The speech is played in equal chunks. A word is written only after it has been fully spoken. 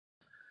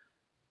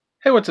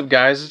Hey, what's up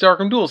guys, it's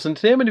DarkArmedDuelist, and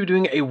today I'm going to be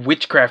doing a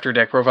Witchcrafter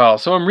deck profile.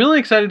 So I'm really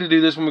excited to do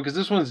this one because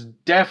this one's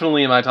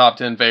definitely in my top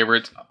 10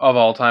 favorites of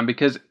all time,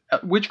 because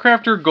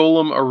Witchcrafter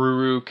Golem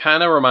Aruru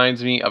kind of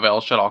reminds me of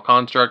El Shaddai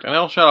Construct, and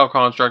El Shaddai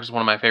Construct is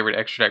one of my favorite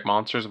extra deck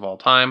monsters of all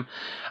time.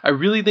 I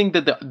really think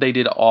that they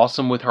did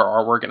awesome with her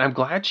artwork, and I'm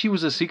glad she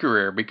was a secret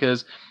rare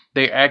because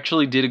they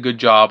actually did a good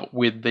job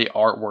with the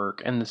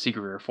artwork and the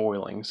secret rare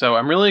foiling. So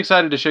I'm really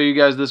excited to show you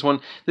guys this one.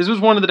 This was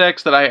one of the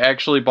decks that I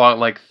actually bought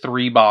like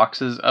 3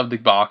 boxes of the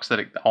box that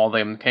all of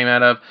them came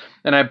out of,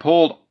 and I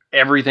pulled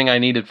everything I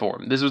needed for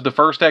them. This was the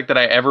first deck that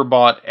I ever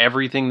bought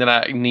everything that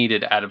I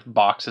needed out of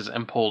boxes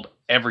and pulled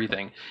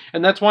everything.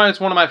 And that's why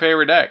it's one of my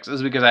favorite decks,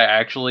 is because I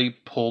actually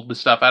pulled the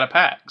stuff out of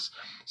packs.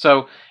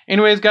 So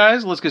anyways,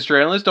 guys, let's get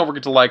straight on this. Don't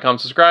forget to like,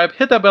 comment, subscribe,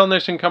 hit that bell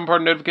next to become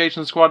part of the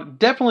notification squad.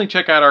 Definitely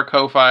check out our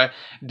Ko-Fi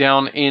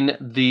down in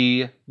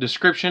the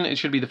description. It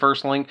should be the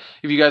first link.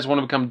 If you guys want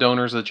to become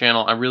donors of the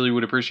channel, I really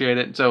would appreciate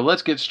it. So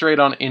let's get straight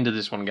on into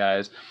this one,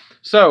 guys.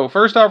 So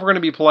first off, we're going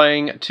to be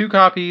playing 2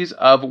 copies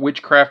of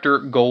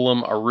Witchcrafter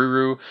Golem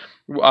Aruru.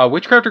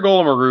 Witchcrafter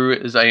Golem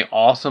Aruru is an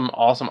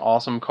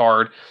awesome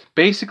card.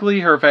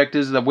 Basically, her effect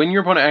is that when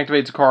your opponent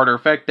activates a card or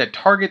effect that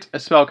targets a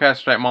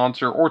spellcaster type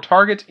monster or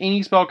targets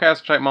any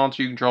spellcaster type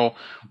monster you control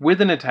with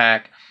an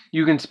attack,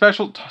 you can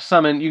special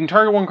summon. You can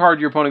target one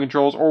card your opponent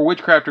controls, or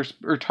Witchcrafter,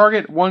 or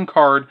target one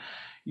card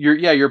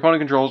your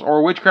opponent controls, or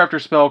a Witchcrafter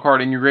spell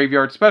card in your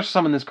graveyard. Special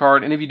summon this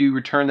card, and if you do,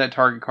 return that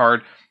target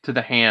card to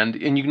the hand,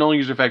 and you can only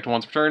use the effect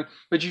once per turn.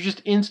 But you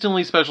just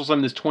instantly special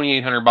summon this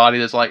 2800 body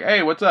that's like,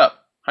 hey, what's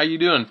up? How you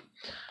doing?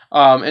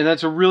 And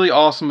that's a really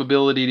awesome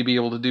ability to be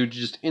able to do, to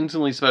just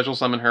instantly special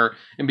summon her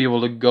and be able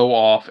to go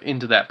off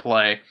into that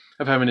play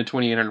of having a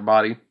 2800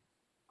 body.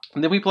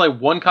 And then we play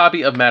 1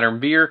 copy of Madame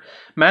Veer.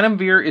 Madame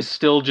Veer is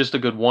still just a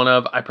good one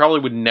of. I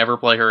probably would never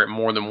play her at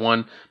more than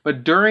 1.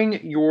 But during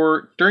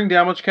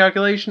damage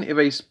calculation, if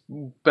a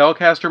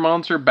spellcaster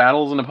monster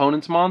battles an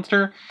opponent's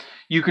monster,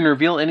 you can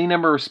reveal any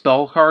number of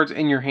spell cards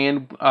in your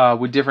hand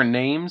with different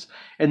names.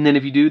 And then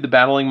if you do, the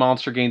battling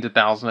monster gains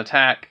 1000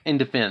 attack and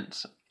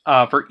defense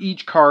for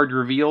each card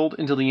revealed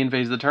until the end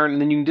phase of the turn.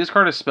 And then you can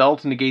discard a spell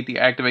to negate the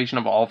activation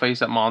of all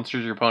face-up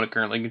monsters your opponent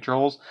currently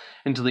controls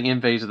until the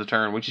end phase of the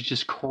turn, which is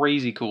just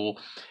crazy cool.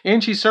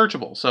 And she's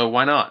searchable, so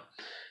why not?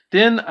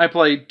 Then I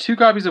played 2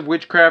 copies of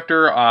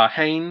Witchcrafter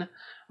Hane.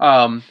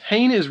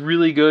 Hane is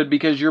really good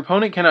because your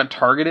opponent cannot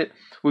target it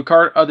with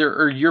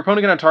your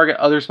opponent cannot target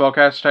other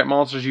spellcaster type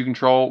monsters you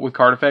control with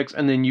card effects,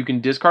 and then you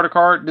can discard a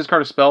card,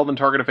 discard a spell, then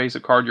target a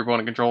face-up card your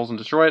opponent controls and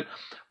destroy it.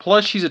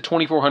 Plus, she's a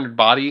 2400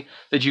 body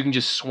that you can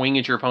just swing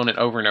at your opponent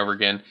over and over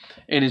again,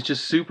 and it's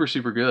just super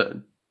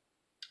good.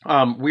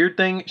 Weird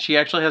thing, she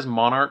actually has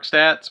Monarch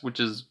stats, which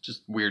is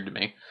just weird to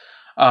me.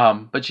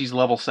 But she's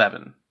level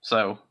 7,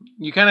 so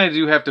you kind of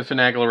do have to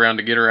finagle around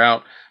to get her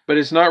out, but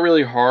it's not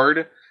really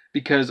hard,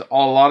 because a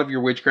lot of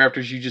your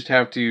Witchcrafters, you just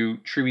have to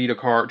tribute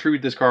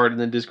this card, and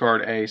then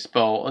discard a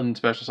spell and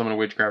special summon a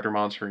Witchcrafter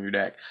monster in your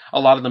deck. A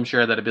lot of them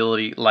share that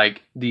ability,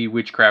 like the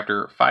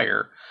Witchcrafter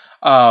Fire.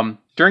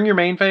 During your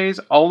main phase,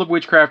 all of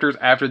Witchcrafters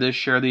after this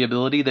share the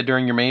ability that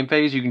during your main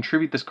phase, you can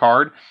tribute this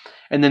card,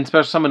 and then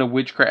special summon a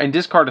Witchcrafter, and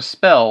discard a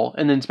spell,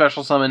 and then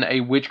special summon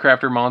a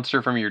Witchcrafter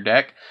monster from your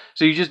deck.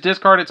 So you just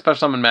discard it, special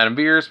summon Madame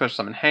Veer, special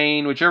summon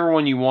Hane, whichever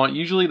one you want.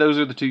 Usually those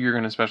are the 2 you're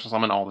going to special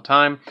summon all the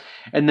time.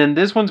 And then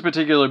this one's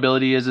particular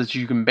ability is that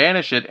you can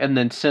banish it and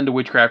then send a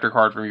Witchcrafter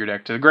card from your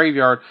deck to the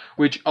graveyard,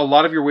 which a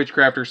lot of your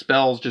Witchcrafter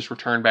spells just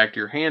return back to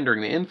your hand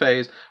during the end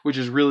phase, which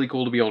is really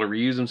cool to be able to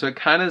reuse them. So it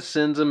kind of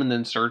sends them and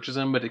then searches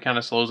them, but it kind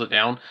of slows it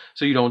down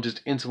so you don't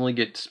just instantly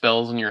get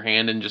spells in your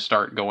hand and just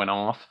start going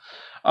off.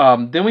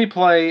 Then we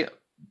play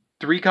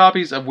 3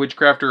 copies of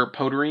Witchcrafter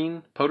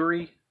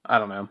Pottery? I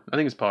don't know. I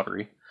think it's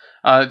Pottery.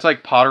 It's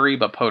like pottery,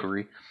 but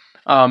pottery.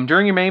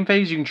 During your main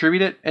phase, you can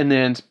tribute it, and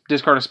then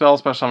discard a spell,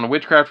 special summon a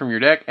Witchcraft from your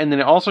deck, and then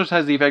it also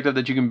has the effect of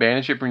that you can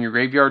banish it from your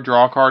graveyard,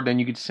 draw a card, then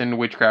you can send a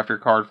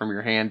Witchcrafter card from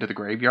your hand to the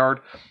graveyard.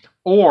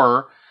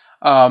 Or,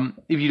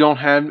 if you don't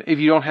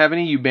have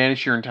any, you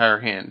banish your entire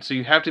hand. So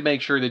you have to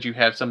make sure that you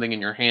have something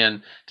in your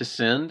hand to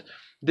send.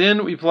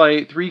 Then we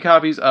play 3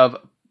 copies of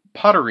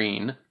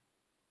Potterine,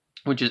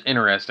 which is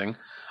interesting.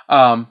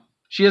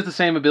 She has the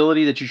same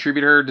ability that you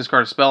tribute her,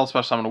 discard a spell,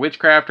 special summon a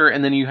Witchcrafter,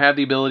 and then you have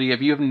the ability,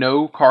 if you have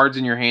no cards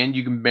in your hand,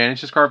 you can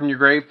banish this card from your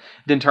grave,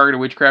 then target a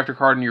Witchcrafter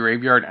card in your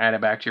graveyard and add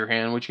it back to your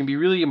hand, which can be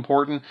really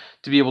important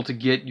to be able to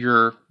get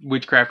your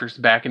Witchcrafters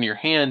back in your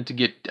hand to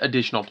get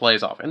additional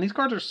plays off. And these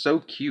cards are so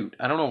cute.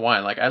 I don't know why.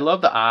 Like, I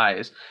love the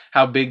eyes,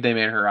 how big they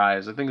made her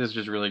eyes. I think this is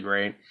just really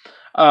great.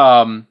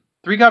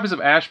 3 copies of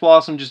Ash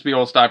Blossom just to be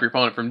able to stop your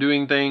opponent from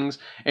doing things,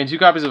 and 2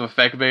 copies of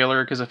Effect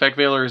Veiler, because Effect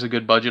Veiler is a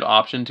good budget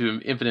option to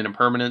Infinite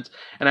Impermanence,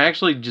 and I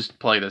actually just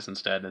play this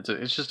instead.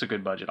 It's just a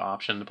good budget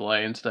option to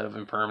play instead of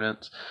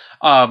Impermanence.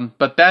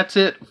 But that's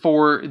it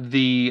for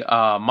the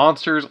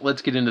monsters.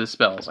 Let's get into the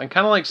spells. And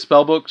kind of like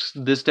spellbooks,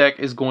 this deck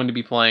is going to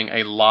be playing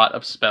a lot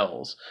of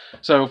spells.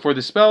 So for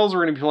the spells,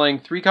 we're going to be playing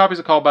 3 copies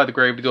of Called by the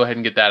Grave to go ahead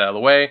and get that out of the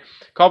way.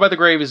 Called by the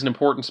Grave is an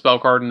important spell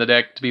card in the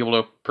deck to be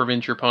able to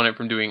prevent your opponent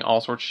from doing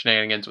all sorts of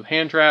shenanigans with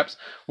hand traps.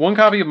 1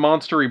 copy of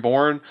Monster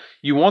Reborn.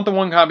 You want the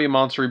 1 copy of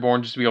Monster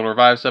Reborn just to be able to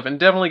revive stuff, and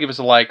definitely give us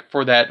a like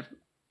for that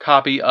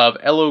copy of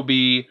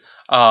LOB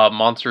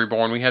Monster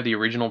Reborn. We have the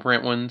original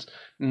print ones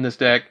in this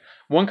deck.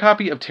 1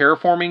 copy of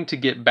Terraforming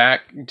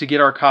to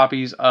get our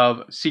copies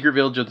of Secret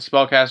Village of the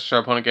Spellcaster so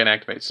our opponent can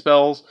activate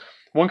spells.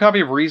 1 copy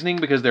of Reasoning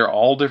because they're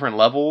all different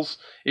levels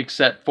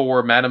except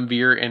for Madame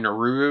Veer and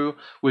Aruru,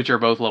 which are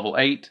both level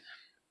 8.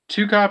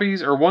 2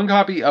 copies or 1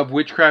 copy of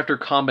Witchcrafter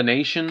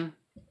Combination.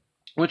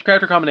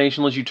 Witchcrafter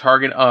Combination lets you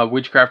target a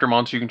Witchcrafter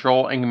monster you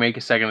control and can make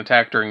a second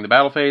attack during the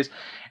battle phase.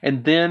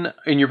 And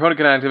your opponent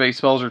can activate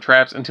spells or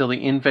traps until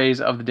the end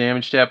phase of the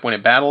damage step when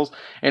it battles.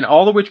 And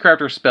all the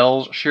Witchcrafter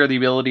spells share the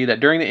ability that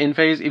during the end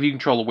phase, if you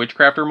control a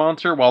Witchcrafter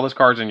monster while this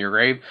card's in your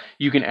grave,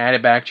 you can add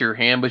it back to your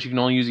hand, but you can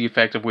only use the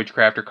effect of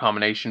Witchcrafter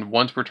Combination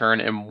once per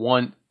turn,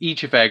 and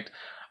each effect,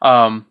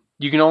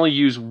 you can only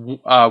use one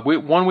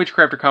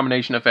Witchcrafter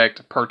Combination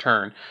effect per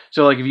turn.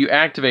 So like if you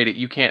activate it,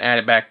 you can't add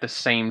it back the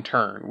same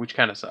turn, which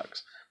kind of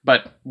sucks.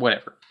 But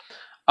whatever.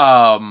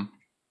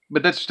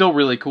 But that's still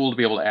really cool to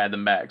be able to add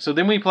them back. So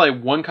then we play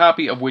 1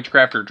 copy of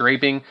Witchcrafter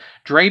Draping.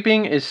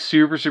 Draping is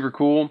super, super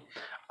cool.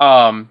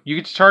 You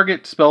get to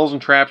target spells and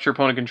traps your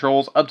opponent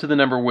controls up to the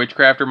number of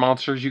Witchcrafter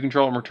monsters you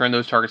control and return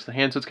those targets to the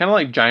hand. So it's kind of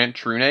like Giant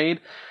Trunade.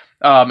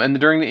 And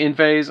during the end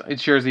phase, it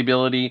shares the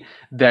ability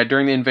that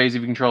during the end phase,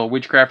 if you control a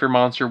Witchcrafter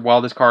monster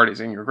while this card is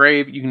in your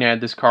grave, you can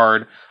add this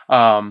card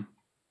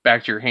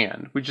back to your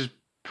hand, which is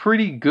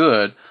pretty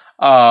good.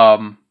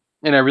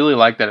 And I really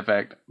like that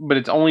effect, but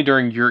it's only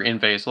during your end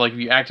phase. So like if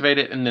you activate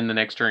it and then the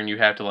next turn you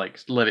have to like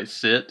let it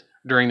sit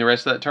during the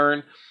rest of that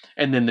turn,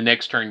 and then the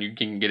next turn you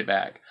can get it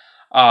back.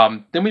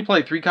 Then we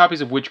play 3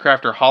 copies of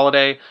Witchcrafter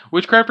Holiday.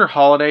 Witchcrafter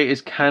Holiday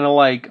is kind of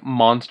like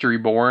Monster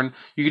Reborn.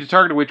 You get to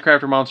target a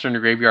Witchcrafter monster in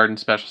your graveyard and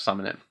special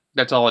summon it.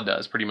 That's all it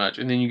does, pretty much.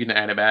 And then you can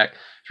add it back.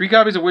 3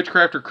 copies of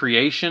Witchcrafter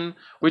Creation.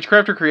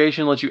 Witchcrafter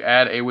Creation lets you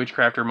add a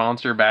Witchcrafter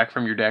monster back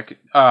from your deck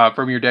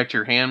to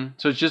your hand.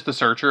 So it's just the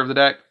searcher of the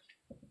deck.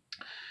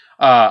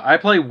 I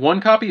play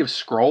 1 copy of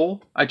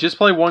Scroll. I just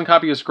play 1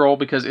 copy of Scroll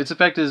because its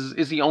effect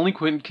is the only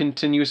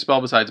continuous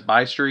spell besides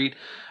Buy Street.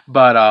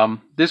 But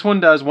this one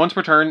does once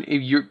per turn.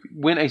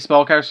 When a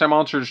spellcaster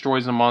monster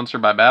destroys a monster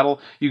by battle,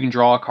 you can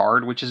draw a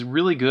card, which is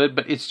really good,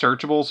 but it's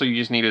searchable, so you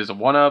just need it as a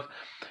 1-of.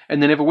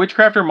 And then if a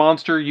Witchcrafter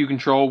monster you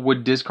control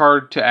would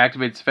discard to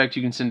activate its effect,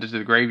 you can send it to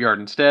the graveyard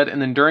instead.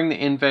 And then during the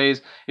end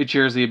phase, it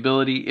shares the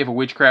ability if a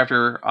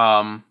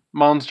Witchcrafter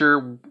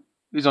monster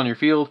is on your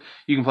field,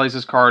 you can place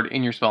this card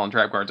in your spell and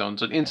trap card zone.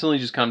 So it instantly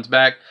just comes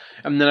back.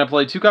 And then I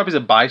play 2 copies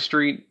of Buy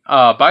Street.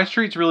 Buy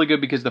Street's really good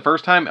because the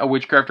first time a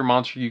Witchcrafter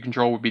monster you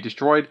control would be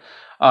destroyed,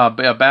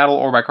 by a battle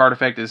or by card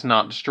effect is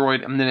not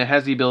destroyed. And then it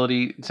has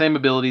the same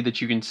ability that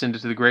you can send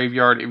it to the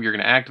graveyard if you're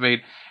going to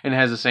activate. And it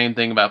has the same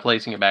thing about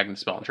placing it back in the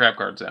spell and trap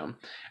card zone.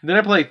 And then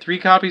I play 3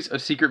 copies of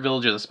Secret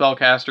Village of the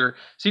Spellcaster.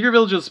 Secret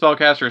Village of the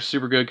Spellcaster is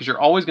super good because you're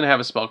always going to have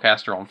a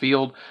spellcaster on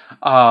field.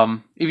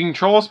 If you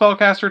control a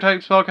spellcaster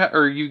type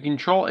or you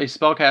control a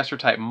spellcaster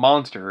type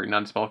monster,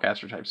 not a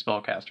spellcaster type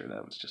spellcaster,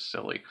 that was just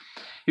silly.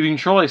 If you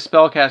control a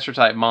spellcaster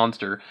type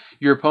monster,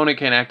 your opponent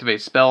can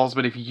activate spells,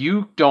 but if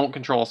you don't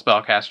control a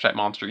spellcaster type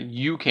monster,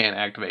 you can't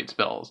activate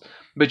spells.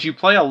 But you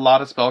play a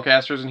lot of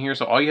spellcasters in here,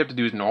 so all you have to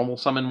do is normal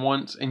summon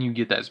once, and you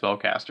get that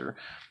spellcaster.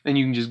 And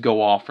you can just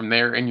go off from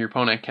there, and your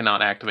opponent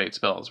cannot activate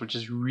spells, which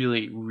is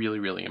really, really,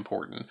 really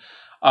important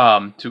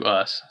to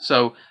us.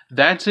 So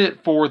that's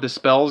it for the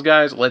spells,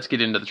 guys. Let's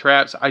get into the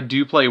traps. I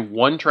do play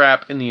 1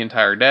 trap in the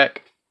entire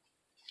deck,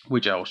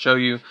 which I will show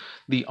you.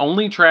 The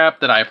only trap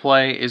that I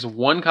play is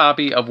 1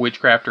 copy of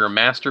Witchcrafter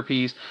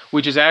Masterpiece,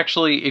 which is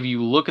actually, if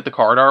you look at the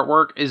card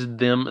artwork, is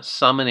them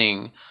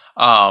summoning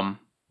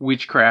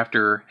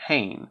Witchcrafter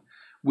Hane,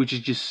 which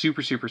is just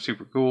super, super,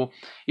 super cool.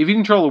 If you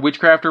control a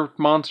Witchcrafter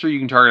monster, you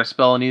can target a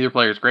spell in either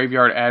player's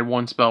graveyard, add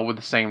 1 spell with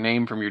the same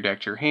name from your deck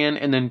to your hand,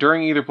 and then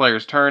during either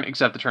player's turn,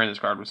 except the turn this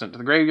card was sent to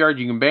the graveyard,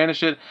 you can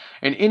banish it,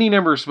 and any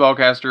number of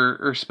spellcaster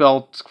or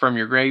spells from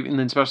your grave, and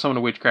then special summon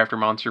a Witchcrafter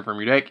monster from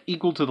your deck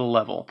equal to the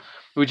level,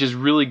 which is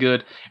really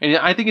good. And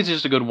I think it's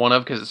just a good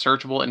 1-of because it's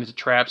searchable and it's a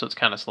trap, so it's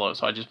kind of slow.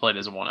 So I just played it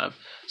as a 1-of.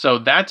 So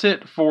that's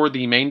it for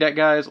the main deck,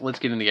 guys. Let's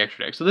get in the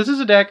extra deck. So this is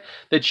a deck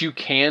that you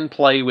can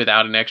play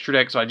without an extra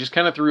deck. So I just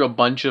kind of threw a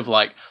bunch of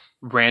like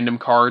random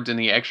cards in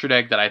the extra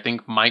deck that I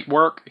think might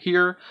work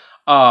here.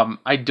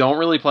 I don't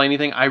really play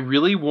anything. I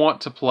really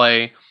want to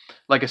play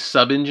like a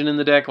sub-engine in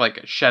the deck, like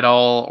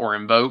Shaddoll or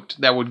Invoked,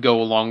 that would go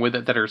along with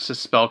it, that are a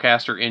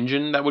spellcaster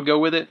engine that would go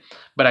with it,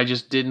 but I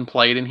just didn't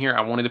play it in here.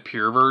 I wanted a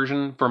pure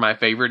version for my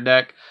favorite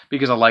deck,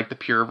 because I like the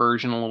pure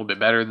version a little bit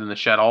better than the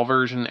Shaddoll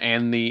version,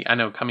 and I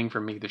know coming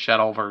from me, the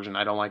Shaddoll version,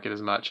 I don't like it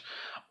as much.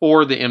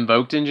 Or the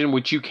Invoked engine,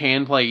 which you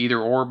can play either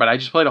or, but I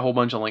just played a whole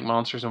bunch of Link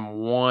monsters and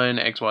 1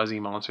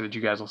 XYZ monster that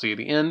you guys will see at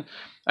the end.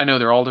 I know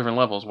they're all different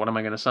levels. What am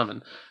I going to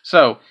summon?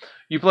 So,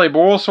 You play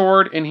Boral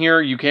Sword in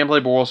here. You can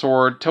play Boral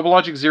Sword.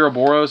 Topologic Zero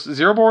Boros.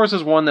 Zero Boros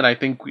is one that I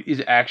think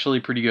is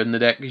actually pretty good in the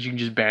deck because you can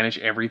just banish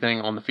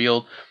everything on the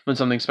field when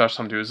something special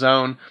comes to a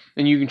zone.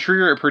 And you can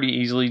trigger it pretty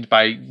easily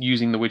by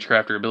using the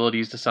Witchcrafter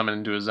abilities to summon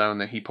into a zone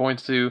that he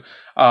points to.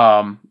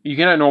 You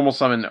cannot normal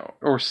summon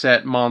or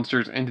set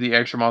monsters into the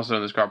extra monster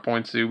zone this card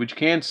points to, which you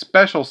can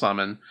special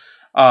summon.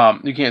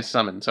 You can't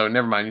summon, so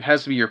never mind. It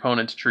has to be your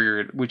opponent to trigger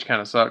it, which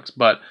kind of sucks.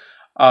 But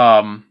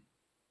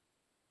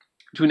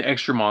to an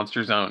extra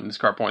monster zone this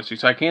card points to.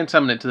 So I can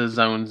summon it to the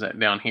zones that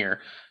down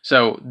here.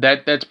 So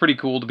that's pretty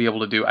cool to be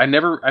able to do. I've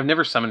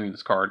never summoned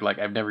this card. Like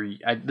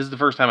this is the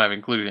first time I've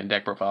included it in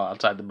deck profile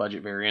outside the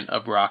budget variant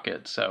of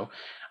Rocket. So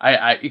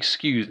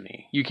excuse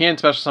me. You can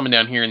special summon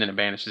down here and then it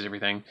banishes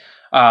everything.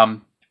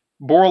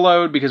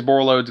 Borreload because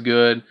Borreload's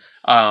good.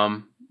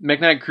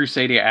 Mekk-Knight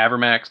Crusadia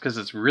Avermax because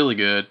it's really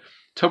good.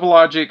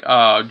 Topologic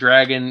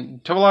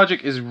Dragon.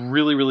 Topologic is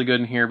really, really good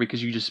in here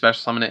because you just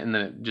special summon it and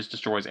then it just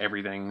destroys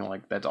everything.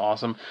 Like, that's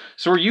awesome.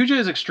 Yugioh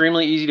is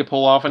extremely easy to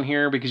pull off in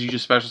here because you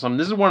just special summon.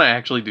 This is one I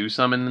actually do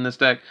summon in this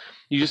deck.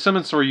 You just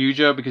summon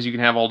Yugioh because you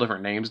can have all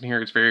different names in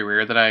here. It's very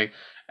rare that I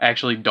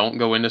actually don't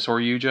go into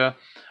Yugioh.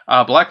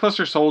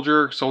 Blackluster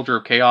Soldier, Soldier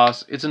of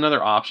Chaos. It's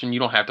another option. You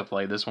don't have to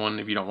play this one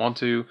if you don't want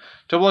to.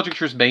 Topologic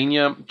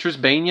Trisbania.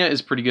 Trisbania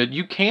is pretty good.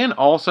 You can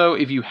also,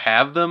 if you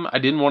have them, I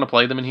didn't want to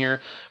play them in here,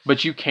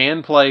 but you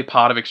can play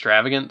Pot of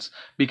Extravagance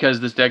because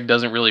this deck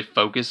doesn't really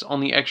focus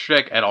on the extra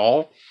deck at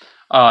all.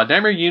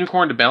 Nightmare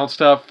Unicorn to bounce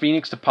stuff,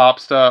 Phoenix to pop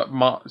stuff,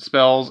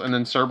 spells, and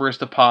then Cerberus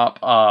to pop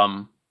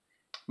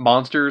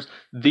monsters.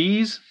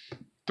 These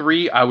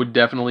three I would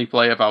definitely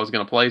play if I was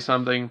going to play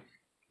something.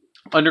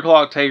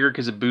 Underclock Tiger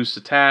because it boosts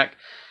attack.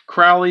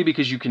 Crowley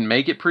because you can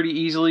make it pretty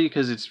easily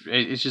because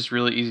it's just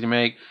really easy to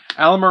make.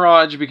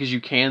 Alamirage because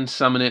you can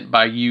summon it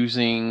by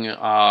using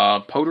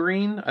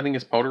Poterine. I think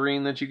it's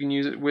Poterine that you can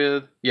use it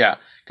with. Yeah,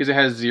 because it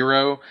has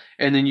 0.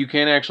 And then you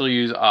can actually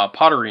use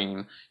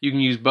Potterine. You can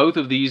use both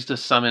of these to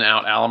summon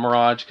out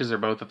Alamirage because they're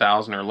both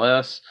 1,000 or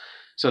less.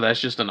 So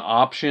that's just an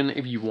option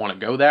if you want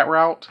to go that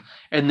route.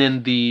 And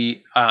then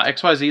the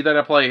XYZ that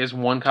I play is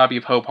 1 copy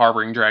of Hope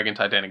Harboring Dragon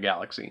Titanic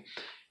Galaxy.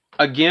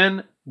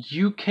 Again,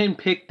 you can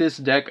pick this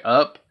deck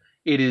up.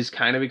 It is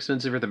kind of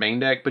expensive for the main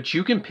deck, but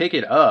you can pick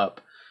it up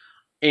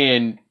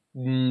and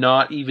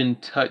not even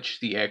touch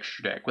the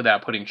extra deck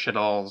without putting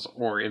Shaddolls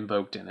or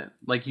Invoked in it.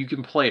 Like, you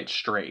can play it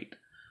straight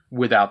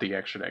without the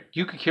extra deck.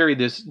 You could carry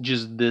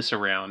this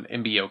around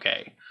and be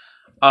okay.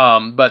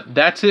 But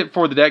that's it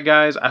for the deck,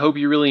 guys. I hope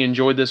you really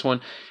enjoyed this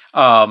one.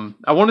 I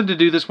wanted to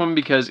do this one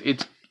because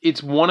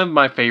it's one of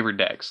my favorite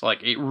decks.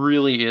 Like, it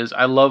really is.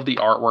 I love the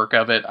artwork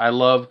of it. I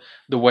love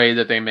the way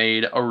that they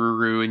made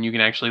Aruru, and you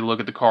can actually look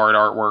at the card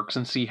artworks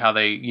and see how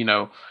they, you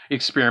know,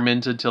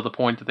 experimented till the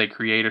point that they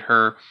created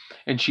her.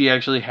 And she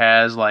actually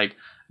has, like,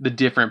 the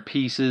different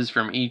pieces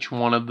from each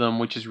one of them,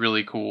 which is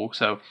really cool.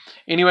 So,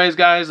 anyways,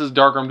 guys, this is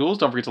DarkArmedDuelist.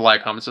 Don't forget to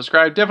like, comment,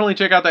 subscribe. Definitely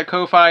check out that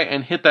Ko-Fi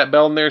and hit that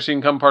bell in there so you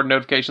can become part of the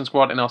notification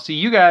squad. And I'll see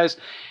you guys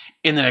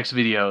in the next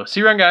video.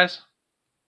 See you around, guys.